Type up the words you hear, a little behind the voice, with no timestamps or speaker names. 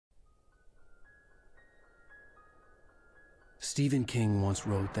Stephen King once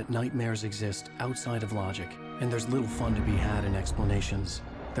wrote that nightmares exist outside of logic, and there's little fun to be had in explanations.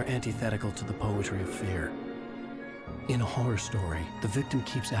 They're antithetical to the poetry of fear. In a horror story, the victim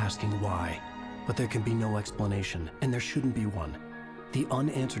keeps asking why, but there can be no explanation, and there shouldn't be one. The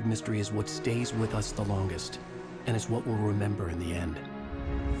unanswered mystery is what stays with us the longest, and it's what we'll remember in the end.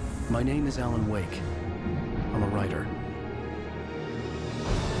 My name is Alan Wake. I'm a writer.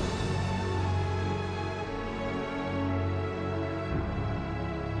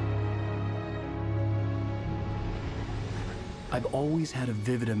 I've always had a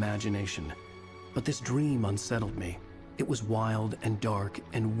vivid imagination, but this dream unsettled me. It was wild and dark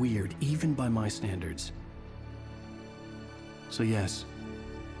and weird, even by my standards. So yes,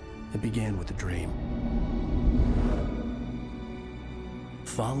 it began with a dream.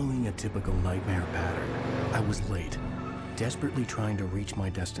 Following a typical nightmare pattern, I was late, desperately trying to reach my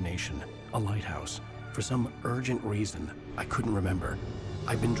destination, a lighthouse. For some urgent reason, I couldn't remember.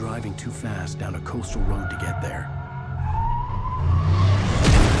 I'd been driving too fast down a coastal road to get there.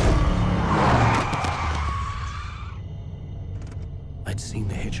 I'd seen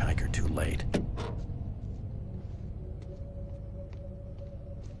the hitchhiker too late.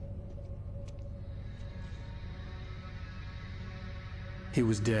 He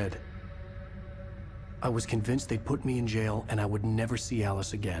was dead. I was convinced they'd put me in jail and I would never see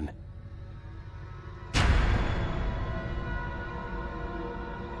Alice again.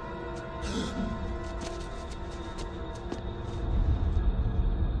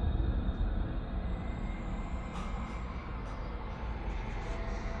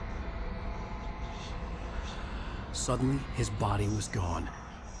 Suddenly, his body was gone.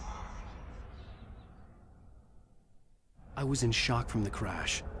 I was in shock from the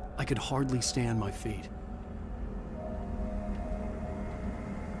crash. I could hardly stay on my feet.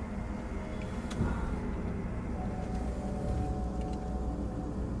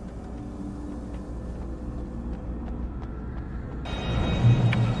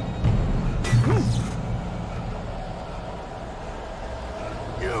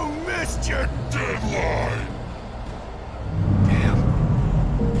 You missed your deadline!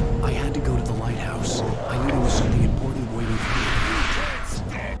 I had to go to the lighthouse. I knew there was something important waiting for me.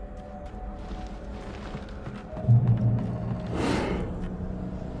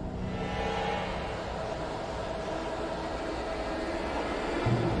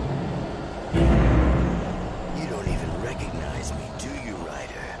 You don't even recognize me, do you,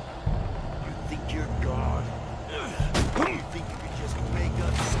 Ryder? You think you're God? You think you could just make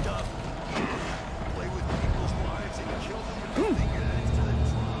up stuff? Play with people's lives and kill them with your finger instead of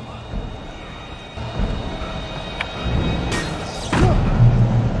trauma?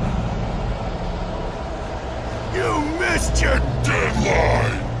 You missed your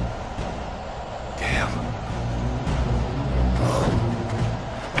deadline! Damn.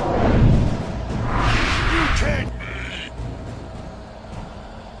 You can't...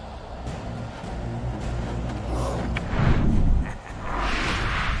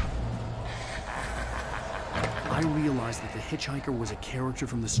 I realized that the hitchhiker was a character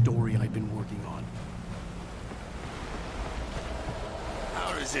from the story I'd been working on.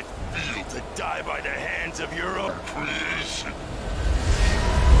 How does it feel to die by the hands of your own creation?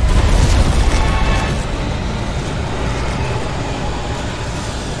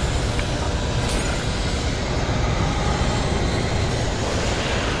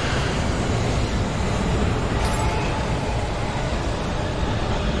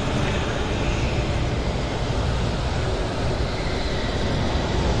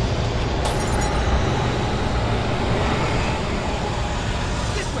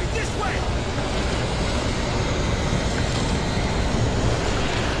 This way!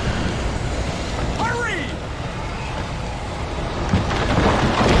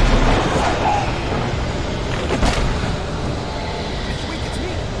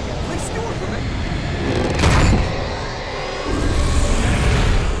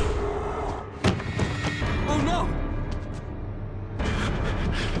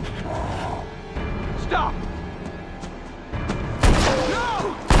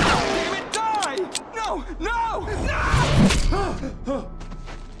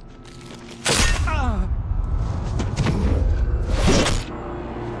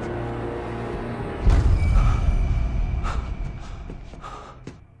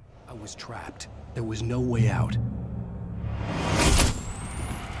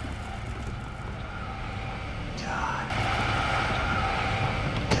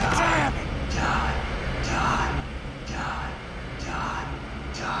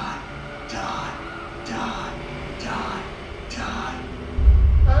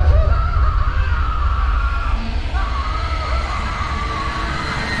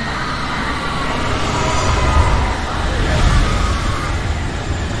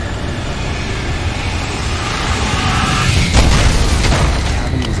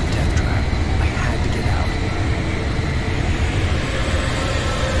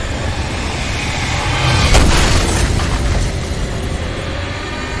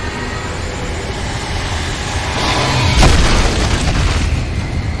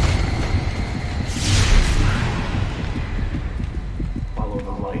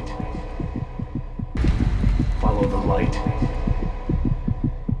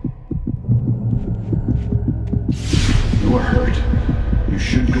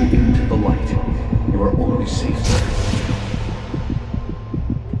 should go into the light. You are only safe there.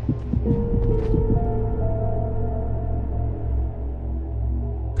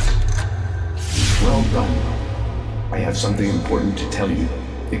 Well done. I have something important to tell you.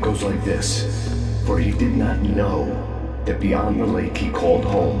 It goes like this. For he did not know that beyond the lake he called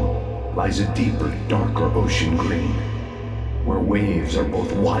home lies a deeper, darker ocean green, where waves are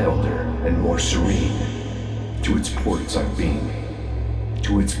both wilder and more serene. To its ports I've been.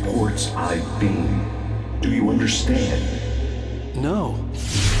 To its ports I've been. Do you understand? No.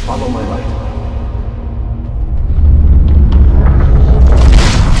 Follow my light.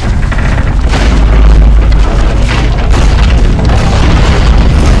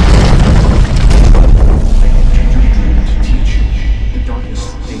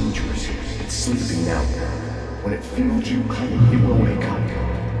 When it feels you coming, it will wake up.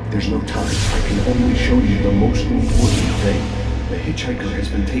 There's no time. I can only show you the most important thing. The hitchhiker has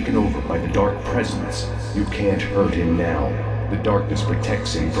been taken over by the dark presence. You can't hurt him now. The darkness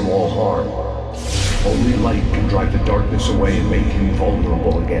protects him from all harm. Only light can drive the darkness away and make him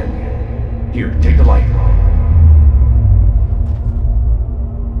vulnerable again. Here, take the light.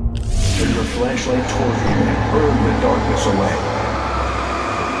 Turn your flashlight toward you and burn the darkness away.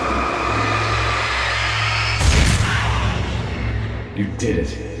 You did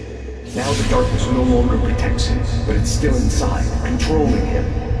it. Now the darkness no longer protects him, but it's still inside, controlling him.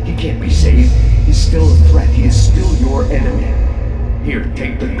 He can't be saved. He's still a threat. He is still your enemy. Here,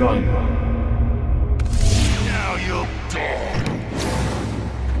 take the gun. Now you'll die.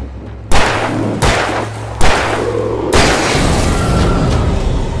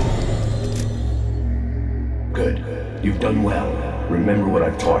 Good. You've done well. Remember what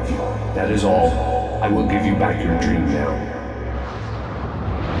I've taught you. That is all. I will give you back your dream now.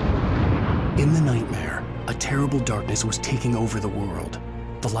 In the nightmare, a terrible darkness was taking over the world.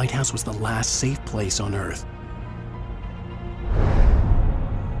 The lighthouse was the last safe place on Earth.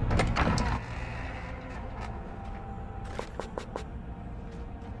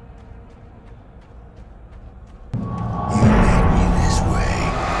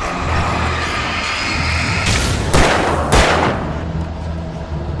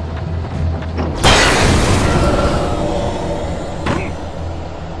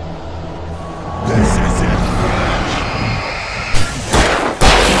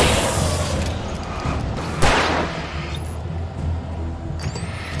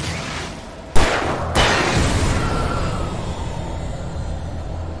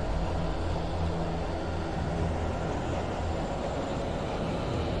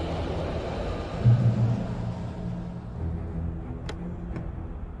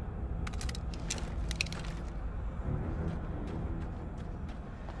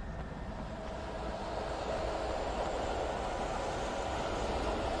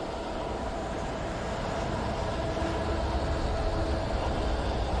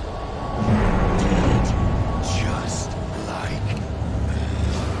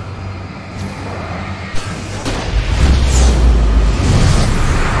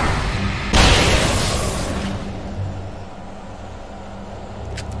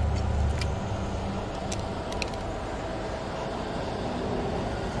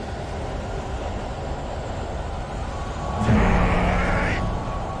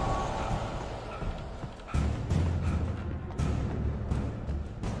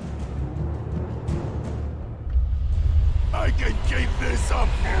 I can keep this up.